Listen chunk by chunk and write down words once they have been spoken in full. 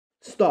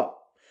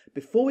Stop.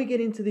 Before we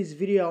get into this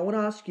video, I want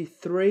to ask you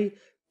 3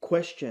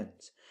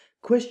 questions.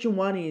 Question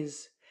 1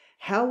 is,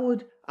 how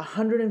would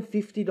 $150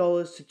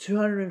 to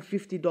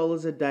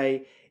 $250 a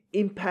day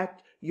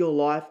impact your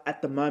life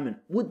at the moment?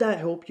 Would that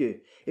help you?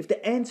 If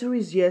the answer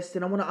is yes,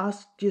 then I want to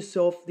ask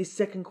yourself this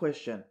second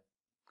question.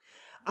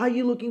 Are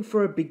you looking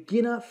for a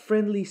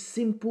beginner-friendly,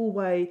 simple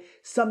way,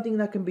 something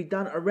that can be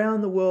done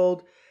around the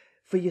world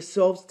for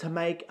yourselves to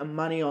make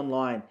money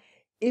online?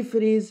 If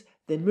it is,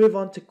 then move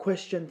on to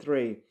question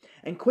 3.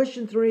 And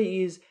question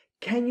 3 is,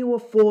 can you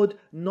afford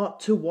not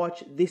to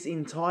watch this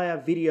entire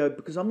video?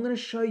 Because I'm going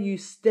to show you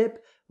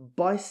step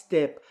by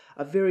step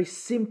a very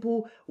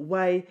simple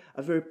way,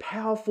 a very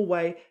powerful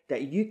way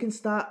that you can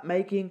start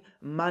making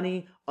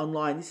money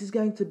online. This is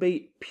going to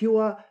be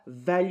pure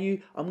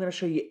value. I'm going to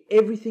show you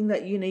everything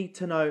that you need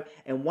to know.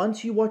 And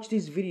once you watch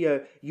this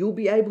video, you'll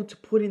be able to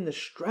put in the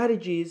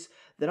strategies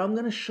that I'm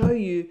going to show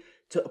you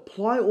to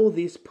apply all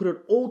this, put it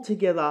all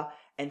together,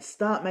 and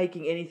start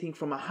making anything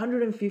from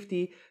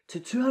 $150 to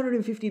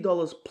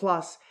 $250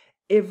 plus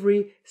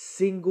every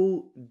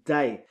single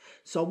day.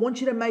 So I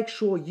want you to make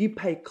sure you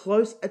pay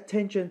close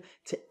attention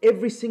to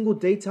every single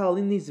detail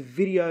in this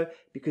video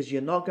because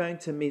you're not going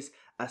to miss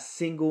a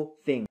single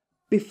thing.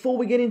 Before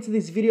we get into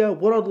this video,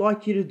 what I'd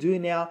like you to do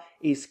now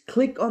is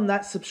click on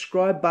that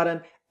subscribe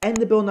button and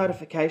the bell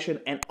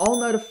notification, and I'll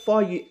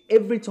notify you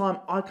every time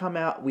I come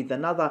out with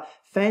another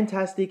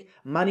fantastic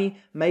money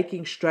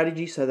making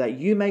strategy so that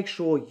you make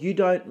sure you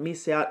don't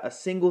miss out a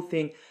single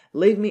thing.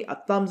 Leave me a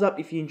thumbs up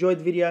if you enjoyed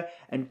the video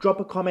and drop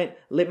a comment.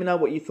 Let me know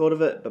what you thought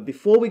of it. But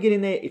before we get in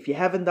there, if you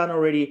haven't done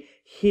already,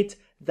 hit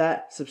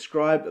that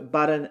subscribe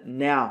button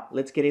now.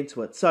 Let's get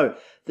into it. So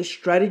the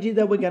strategy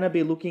that we're going to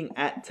be looking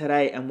at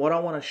today, and what I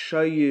want to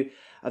show you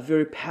a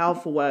very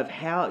powerful way of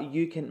how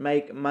you can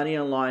make money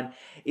online,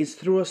 is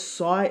through a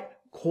site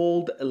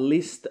called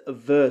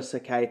listverse.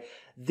 Okay,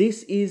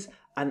 this is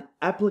an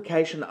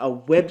application, a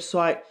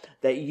website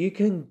that you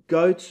can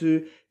go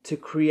to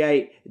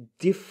create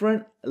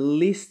different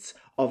lists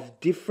of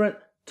different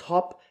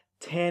top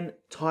 10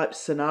 type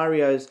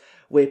scenarios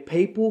where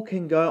people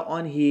can go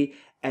on here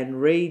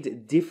and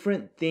read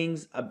different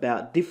things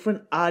about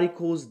different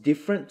articles,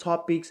 different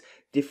topics,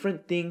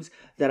 different things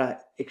that are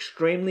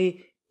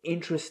extremely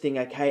interesting.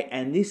 Okay,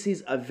 and this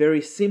is a very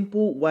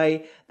simple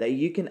way that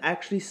you can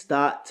actually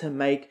start to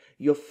make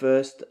your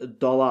first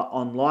dollar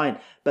online.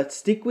 But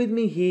stick with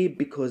me here,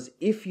 because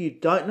if you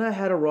don't know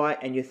how to write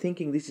and you're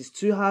thinking this is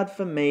too hard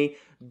for me,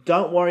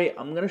 don't worry,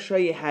 I'm going to show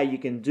you how you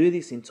can do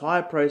this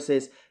entire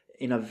process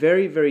in a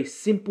very, very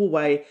simple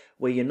way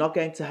where you're not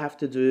going to have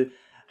to do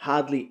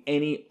hardly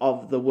any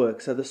of the work.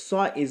 So the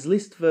site is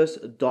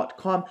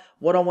listverse.com.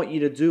 What I want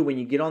you to do when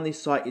you get on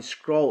this site is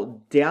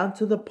scroll down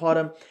to the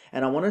bottom,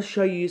 and I want to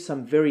show you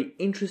some very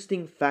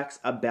interesting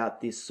facts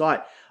about this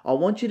site. I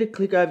want you to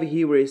click over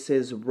here where it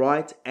says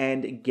write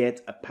and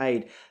get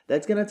paid.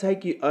 That's going to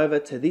take you over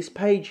to this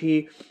page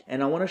here,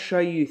 and I want to show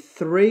you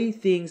 3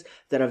 things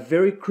that are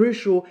very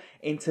crucial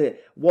into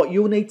what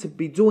you'll need to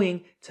be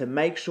doing to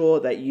make sure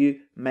that you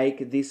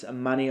make this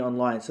money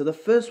online. So the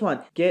first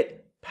one, get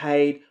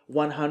paid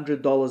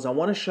 $100. I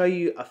want to show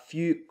you a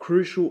few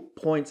crucial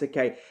points.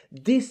 Okay,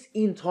 this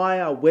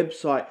entire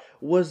website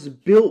was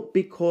built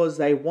because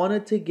they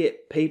wanted to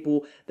get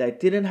people that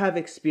didn't have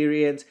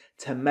experience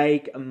to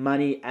make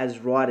money as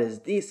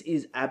writers. This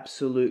is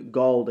absolute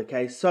gold.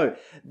 Okay, so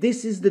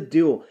this is the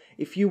deal.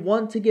 If you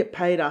want to get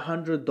paid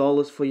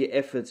 $100 for your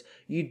efforts,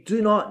 you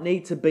do not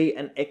need to be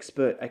an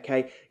expert.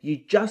 Okay, you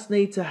just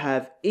need to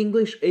have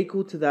English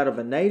equal to that of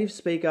a native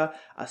speaker,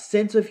 a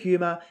sense of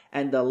humor,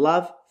 and a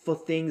love for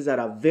things that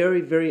are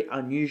very, very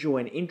unusual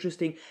and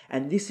interesting.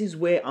 And this is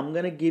where I'm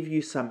going to give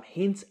you some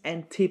hints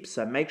and tips.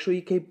 So make sure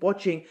you keep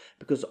watching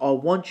because I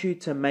want you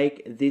to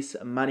make this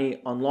money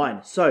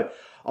online. So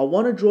I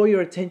want to draw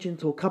your attention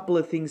to a couple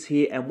of things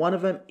here, and one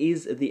of them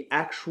is the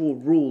actual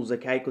rules,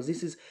 okay? Because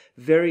this is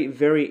very,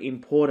 very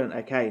important,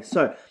 okay?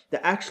 So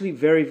they're actually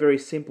very, very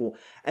simple.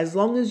 As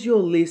long as your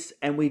list,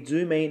 and we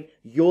do mean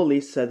your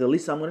list, so the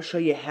list, I'm going to show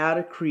you how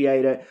to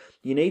create it.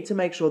 You need to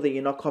make sure that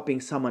you're not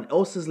copying someone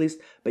else's list,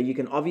 but you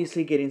can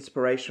obviously get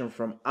inspiration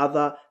from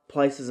other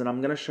places, and I'm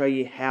going to show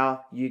you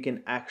how you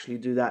can actually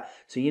do that.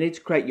 So you need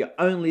to create your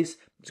own list.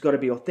 It's got to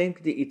be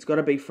authentic. It's got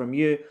to be from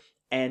you.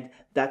 And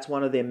that's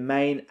one of their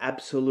main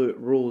absolute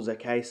rules,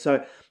 okay?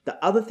 So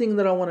the other thing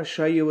that I want to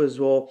show you as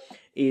well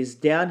is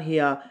down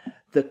here,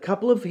 the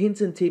couple of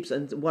hints and tips,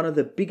 and one of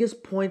the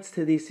biggest points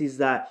to this is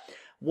that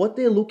what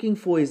they're looking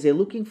for is they're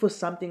looking for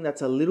something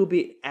that's a little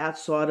bit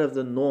outside of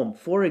the norm.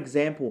 For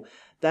example,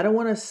 they don't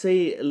want to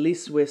see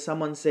lists where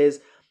someone says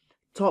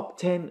top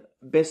 10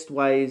 best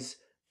ways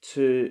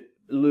to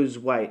lose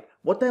weight.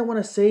 What they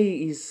want to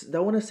see is they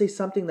want to see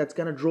something that's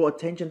going to draw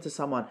attention to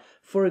someone.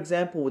 For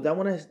example, they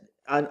want to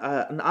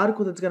an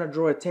article that's going to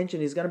draw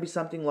attention is going to be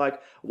something like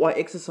why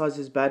exercise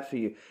is bad for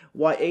you,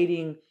 why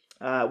eating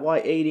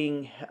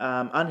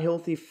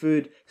unhealthy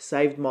food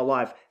saved my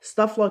life,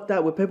 stuff like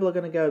that, where people are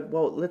going to go,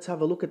 well, let's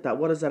have a look at that.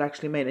 What does that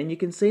actually mean? And you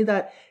can see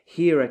that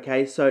here,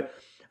 okay? So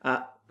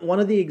one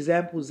of the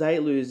examples they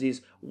lose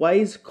is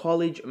ways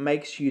college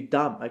makes you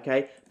dumb,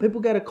 okay?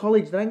 People go to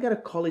college, they don't go to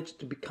college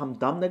to become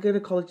dumb, they go to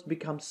college to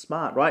become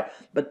smart, right?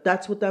 But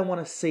that's what they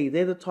want to see.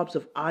 They're the types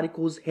of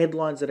articles,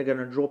 headlines that are going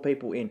to draw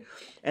people in.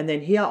 And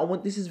then here,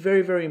 this is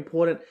very, very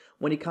important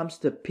when it comes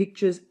to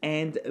pictures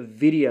and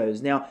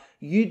videos. Now,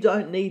 you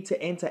don't need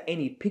to enter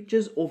any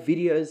pictures or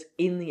videos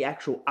in the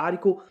actual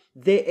article.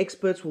 Their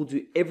experts will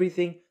do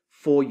everything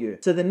for you.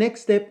 So the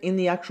next step in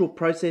the actual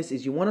process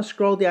is you want to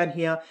scroll down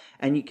here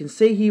and you can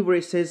see here where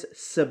it says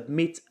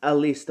submit a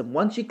list. And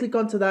once you click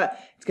onto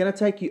that, it's going to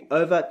take you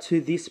over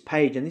to this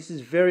page. And this is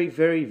very,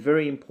 very,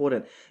 very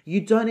important. You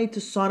don't need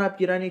to sign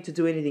up. You don't need to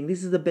do anything.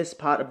 This is the best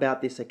part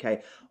about this,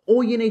 okay?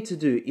 All you need to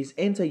do is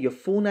enter your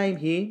full name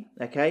here,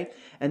 okay?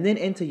 And then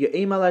enter your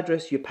email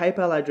address, your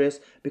PayPal address,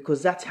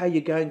 because that's how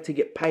you're going to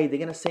get paid. They're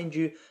going to send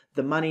you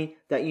the money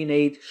that you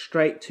need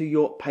straight to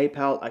your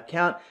PayPal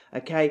account,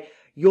 okay?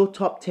 Your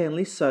top 10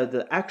 list, so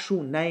the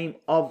actual name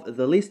of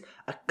the list,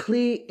 a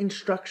clear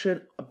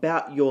instruction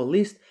about your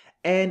list,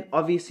 and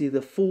obviously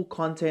the full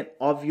content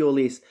of your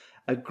list.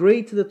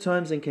 Agree to the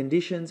terms and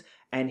conditions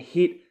and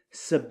hit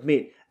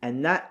submit.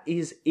 And that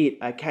is it.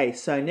 Okay,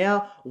 so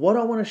now what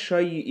I want to show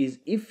you is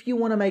if you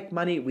want to make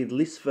money with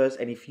listverse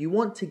and if you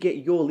want to get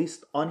your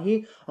list on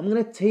here, I'm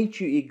going to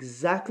teach you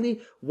exactly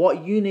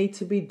what you need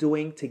to be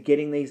doing to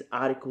getting these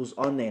articles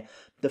on there.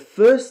 The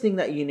first thing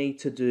that you need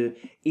to do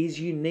is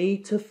you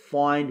need to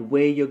find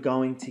where you're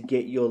going to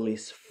get your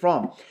list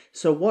from.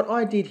 So what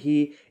I did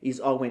here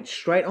is I went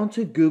straight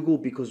onto Google,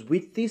 because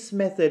with this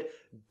method,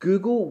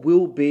 Google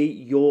will be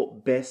your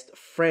best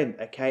friend,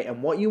 okay?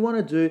 And what you want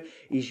to do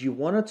is you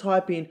want to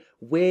type in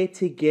where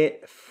to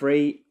get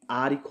free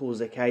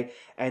articles, okay?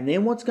 And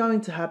then what's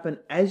going to happen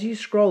as you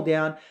scroll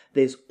down,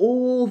 there's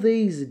all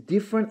these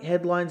different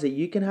headlines that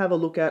you can have a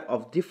look at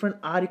of different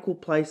article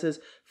places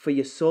for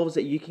yourselves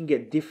that you can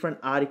get different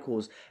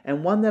articles.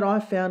 And one that I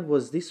found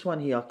was this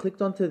one here. I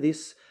clicked onto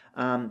this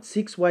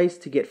 6 ways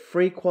to get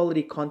free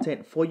quality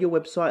content for your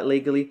website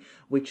legally,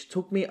 which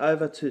took me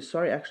over to,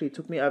 it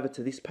took me over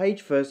to this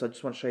page first. I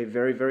just want to show you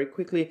very, very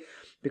quickly,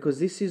 because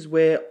this is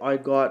where I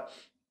got,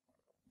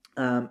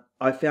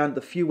 I found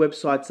the few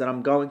websites that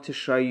I'm going to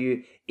show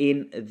you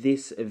in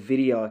this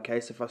video,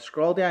 okay? So if I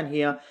scroll down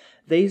here,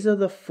 these are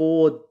the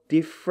 4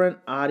 different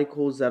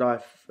articles that I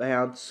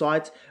found,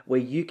 sites where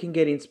you can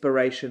get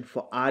inspiration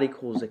for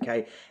articles,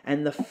 okay?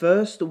 And the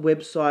first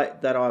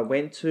website that I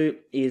went to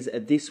is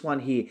this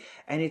one here,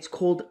 and it's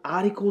called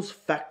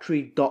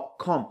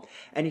articlesfactory.com.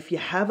 And if you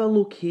have a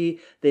look here,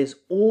 there's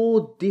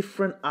all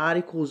different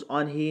articles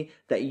on here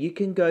that you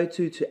can go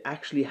to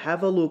actually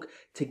have a look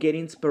to get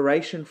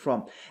inspiration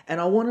from.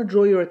 And I want to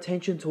draw your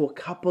attention to a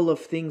couple of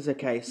things,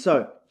 okay?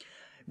 So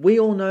we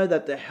all know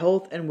that the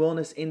health and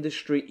wellness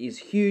industry is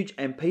huge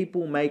and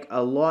people make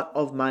a lot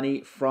of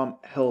money from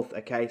health,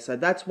 okay? So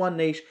that's one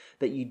niche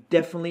that you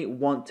definitely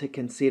want to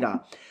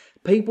consider.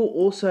 People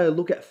also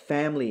look at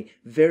family,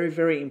 very,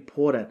 very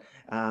important.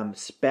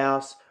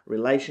 Spouse,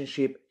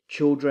 relationship,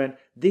 children.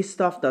 This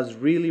stuff does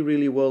really,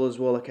 really well as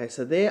well, okay?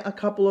 So there are a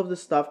couple of the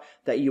stuff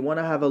that you want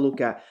to have a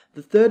look at.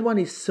 The third one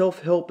is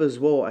self-help as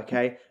well,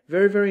 okay?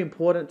 Very, very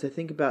important to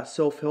think about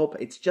self-help.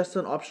 It's just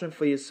an option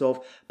for yourself,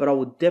 but I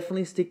would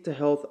definitely stick to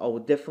health. I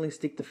would definitely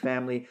stick to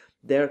family.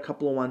 There are a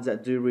couple of ones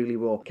that do really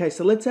well. Okay,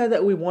 so let's say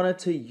that we wanted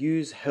to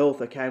use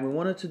health, okay? And we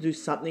wanted to do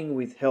something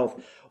with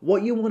health.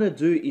 What you want to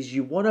do is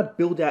you want to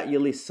build out your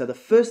list. So the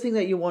first thing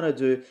that you want to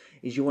do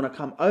is you want to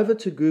come over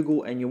to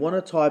Google and you want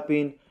to type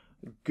in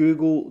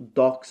Google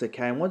Docs,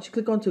 okay? And once you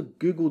click onto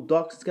Google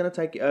Docs, it's going to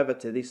take you over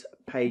to this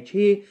page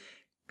here.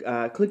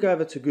 Click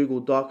over to Google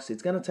Docs.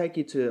 It's going to take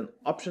you to an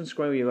option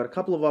screen where you've got a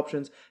couple of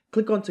options.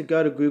 Click on to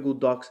go to Google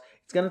Docs.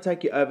 It's going to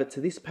take you over to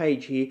this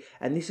page here,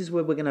 and this is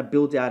where we're going to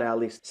build out our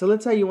list. So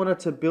let's say you wanted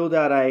to build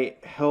out a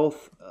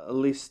health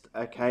list,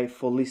 okay,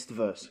 for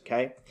listverse,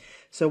 okay?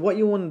 So what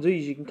you want to do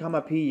is you can come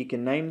up here, you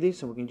can name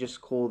this, and we can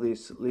just call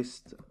this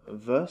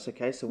listverse,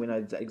 okay? So we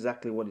know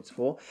exactly what it's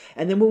for.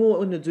 And then what we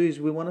want to do is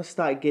we want to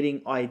start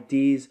getting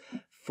ideas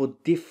for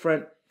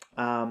different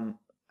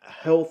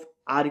health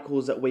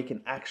articles that we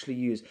can actually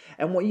use.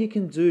 And what you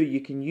can do, you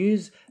can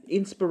use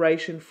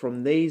inspiration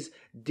from these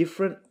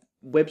different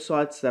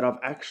websites that I've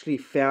actually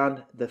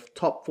found, the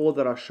top 4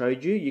 that I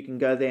showed you. You can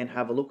go there and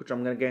have a look, which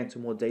I'm going to go into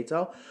more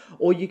detail.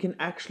 Or you can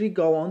actually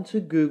go on to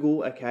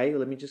Google, okay?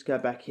 Let me just go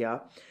back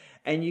here.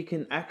 And you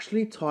can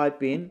actually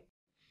type in,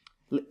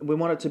 we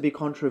want it to be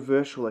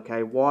controversial,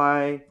 okay?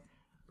 Why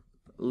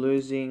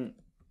losing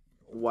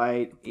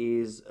weight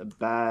is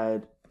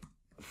bad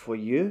for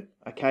you,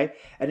 okay?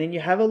 And then you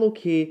have a look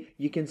here,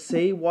 you can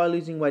see why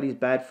losing weight is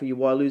bad for you,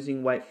 why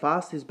losing weight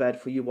fast is bad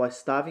for you, why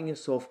starving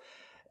yourself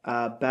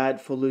bad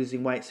for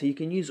losing weight. So you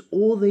can use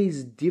all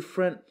these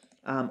different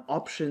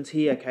options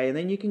here, okay? And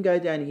then you can go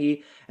down here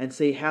and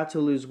see how to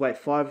lose weight,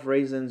 5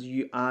 reasons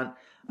you aren't,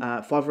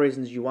 5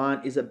 reasons you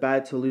aren't, is it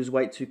bad to lose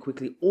weight too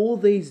quickly? All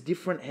these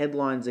different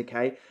headlines,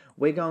 okay,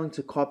 we're going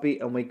to copy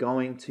and we're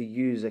going to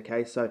use,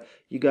 okay? So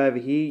you go over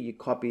here, you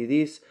copy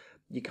this,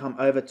 you come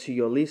over to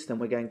your list and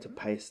we're going to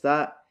paste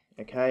that.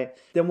 Okay,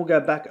 then we'll go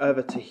back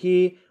over to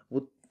here.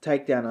 We'll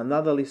take down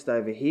another list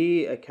over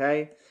here.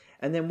 Okay,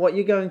 and then what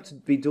you're going to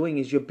be doing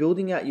is you're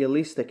building out your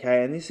list.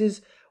 Okay, and this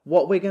is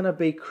what we're going to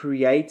be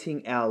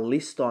creating our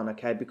list on.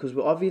 Okay, because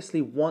we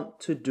obviously want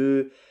to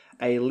do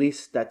a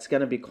list that's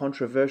going to be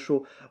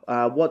controversial.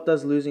 What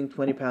does losing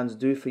 20 pounds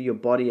do for your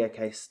body?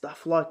 Okay,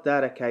 stuff like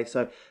that. Okay,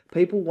 so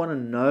people want to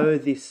know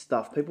this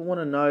stuff. People want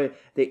to know,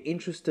 they're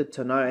interested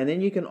to know. And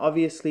then you can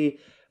obviously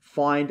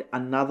find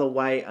another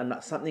way and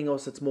something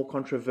else that's more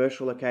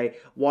controversial. Okay,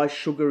 why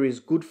sugar is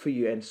good for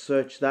you, and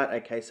search that.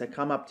 Okay, so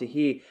come up to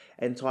here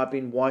and type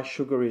in why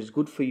sugar is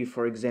good for you,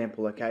 for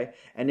example. Okay,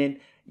 and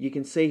then you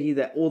can see here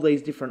that all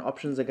these different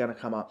options are going to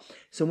come up.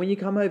 So when you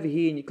come over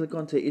here and you click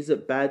onto is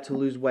it bad to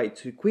lose weight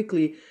too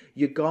quickly,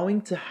 you're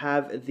going to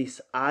have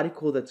this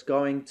article that's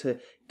going to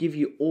give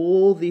you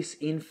all this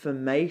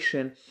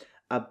information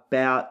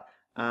about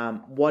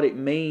what it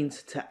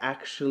means to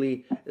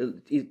actually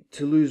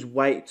to lose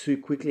weight too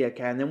quickly.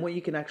 Okay, and then what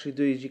you can actually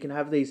do is you can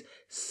have these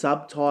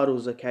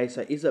subtitles. Okay,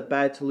 so is it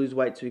bad to lose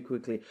weight too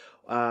quickly?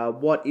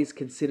 What is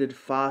considered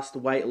fast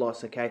weight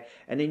loss? Okay,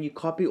 and then you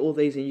copy all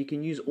these and you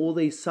can use all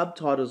these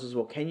subtitles as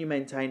well. Can you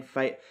maintain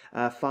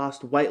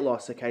fast weight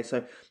loss? Okay,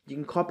 so you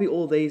can copy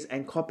all these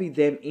and copy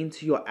them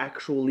into your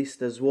actual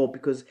list as well,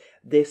 because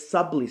they're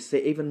sub lists.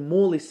 They're even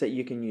more lists that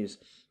you can use.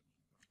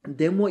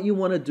 Then what you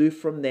want to do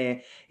from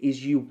there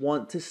is you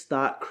want to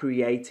start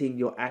creating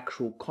your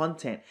actual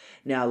content.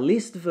 Now,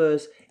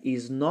 listverse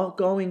is not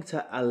going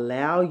to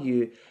allow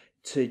you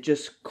to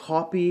just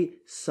copy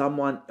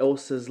someone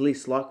else's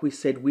list. Like we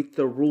said with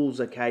the rules,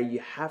 okay, you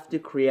have to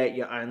create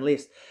your own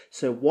list.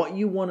 So what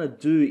you want to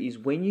do is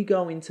when you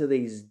go into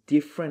these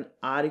different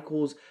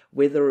articles,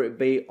 whether it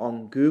be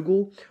on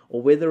Google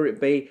or whether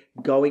it be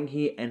going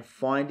here and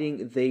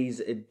finding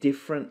these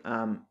different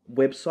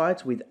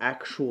websites with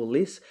actual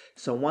lists.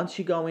 So once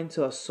you go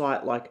into a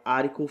site like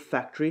Article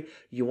Factory,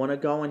 you want to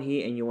go in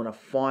here and you want to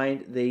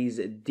find these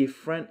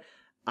different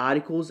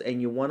articles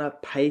and you want to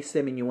paste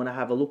them and you want to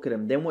have a look at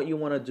them. Then what you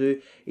want to do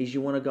is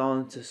you want to go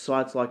into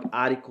sites like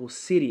Article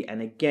City.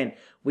 And again,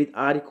 with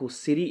Article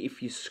City,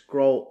 if you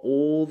scroll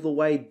all the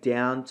way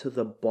down to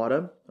the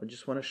bottom, I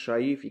just want to show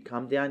you, if you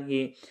come down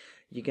here,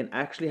 you can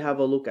actually have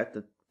a look at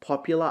the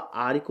popular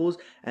articles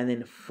and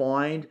then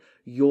find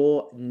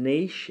your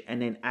niche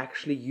and then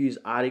actually use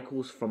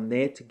articles from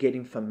there to get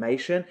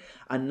information.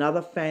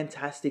 Another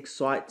fantastic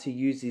site to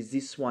use is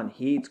this one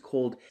here. It's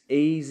called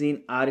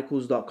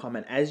easeinarticles.com,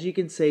 and as you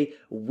can see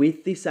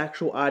with this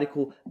actual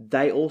article,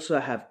 they also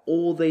have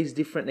all these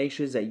different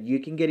niches that you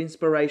can get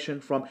inspiration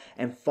from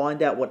and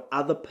find out what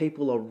other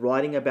people are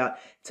writing about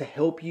to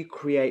help you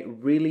create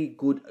really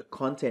good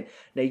content.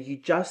 Now you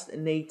just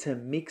need to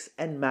mix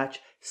and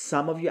match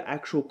some of your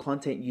actual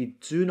content. You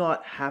do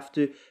not have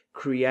to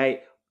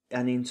create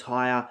an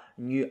entire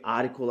new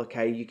article.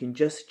 Okay, you can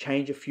just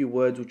change a few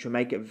words, which will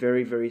make it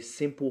very, very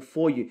simple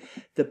for you.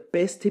 The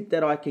best tip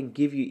that I can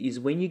give you is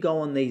when you go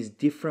on these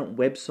different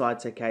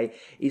websites, okay,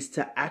 is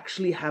to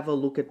actually have a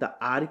look at the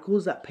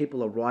articles that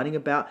people are writing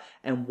about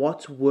and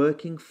what's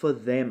working for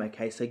them.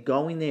 Okay, so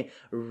go in there,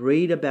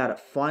 read about it,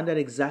 find out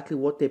exactly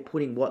what they're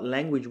putting, what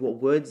language,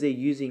 what words they're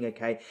using.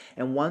 Okay,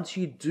 and once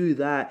you do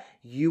that,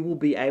 you will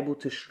be able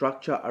to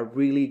structure a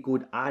really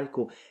good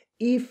article.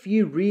 If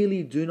you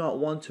really do not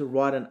want to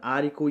write an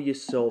article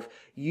yourself,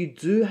 you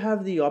do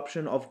have the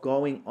option of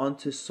going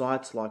onto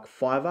sites like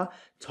Fiverr,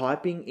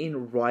 typing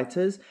in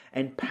writers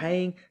and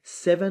paying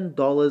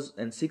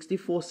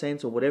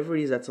 $7.64 or whatever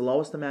it is. That's the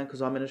lowest amount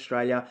because I'm in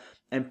Australia,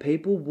 and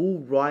people will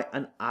write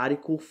an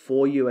article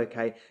for you.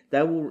 Okay,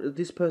 they will.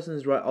 This person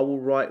is right. I will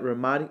write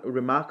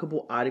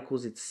remarkable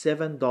articles. It's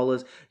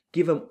 $7.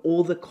 Give them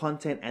all the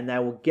content and they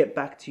will get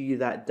back to you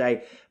that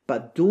day.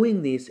 But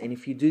doing this, and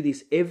if you do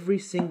this every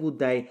single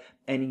day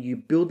and you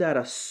build out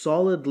a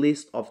solid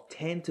list of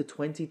 10 to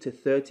 20 to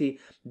 30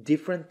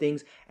 different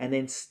things and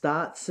then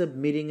start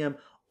submitting them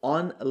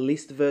on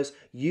listverse,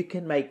 you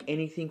can make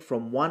anything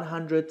from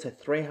 $100 to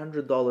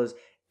 $300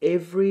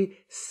 every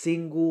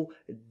single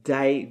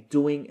day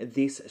doing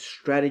this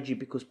strategy,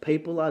 because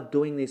people are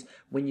doing this.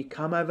 When you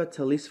come over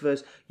to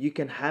listverse, you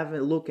can have a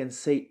look and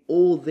see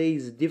all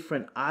these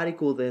different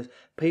articles that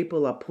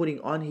people are putting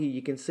on here.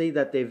 You can see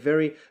that they're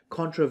very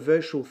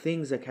controversial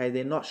things. Okay,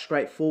 they're not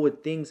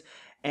straightforward things,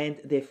 and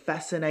they're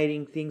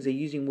fascinating things. They're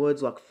using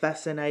words like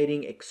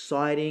fascinating,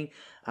 exciting,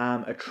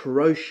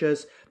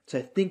 atrocious.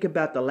 So think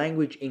about the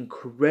language: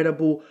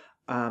 incredible,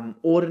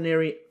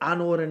 ordinary,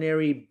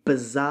 unordinary,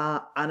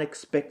 bizarre,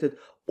 unexpected.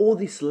 All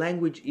this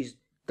language is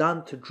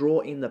done to draw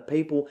in the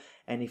people.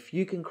 And if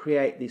you can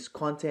create this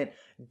content,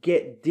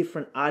 get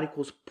different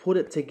articles, put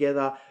it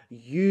together,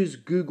 use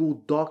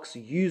Google Docs,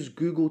 use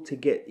Google to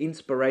get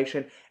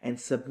inspiration and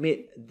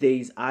submit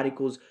these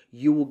articles,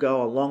 you will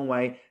go a long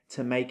way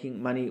to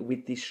making money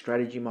with this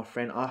strategy, my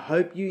friend. I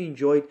hope you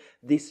enjoyed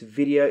this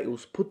video. It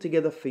was put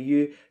together for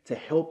you to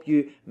help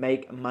you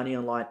make money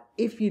online.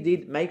 If you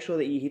did, make sure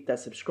that you hit that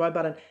subscribe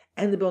button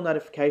and the bell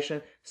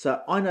notification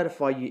so I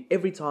notify you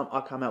every time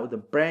I come out with a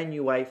brand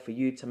new way for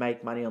you to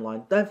make money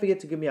online. Don't forget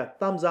to give me a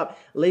thumbs up,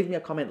 leave me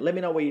a comment, let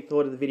me know what you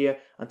thought of the video.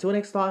 Until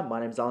next time, my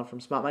name is Alan from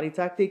Smart Money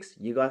Tactics.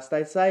 You guys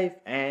stay safe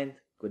and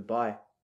goodbye.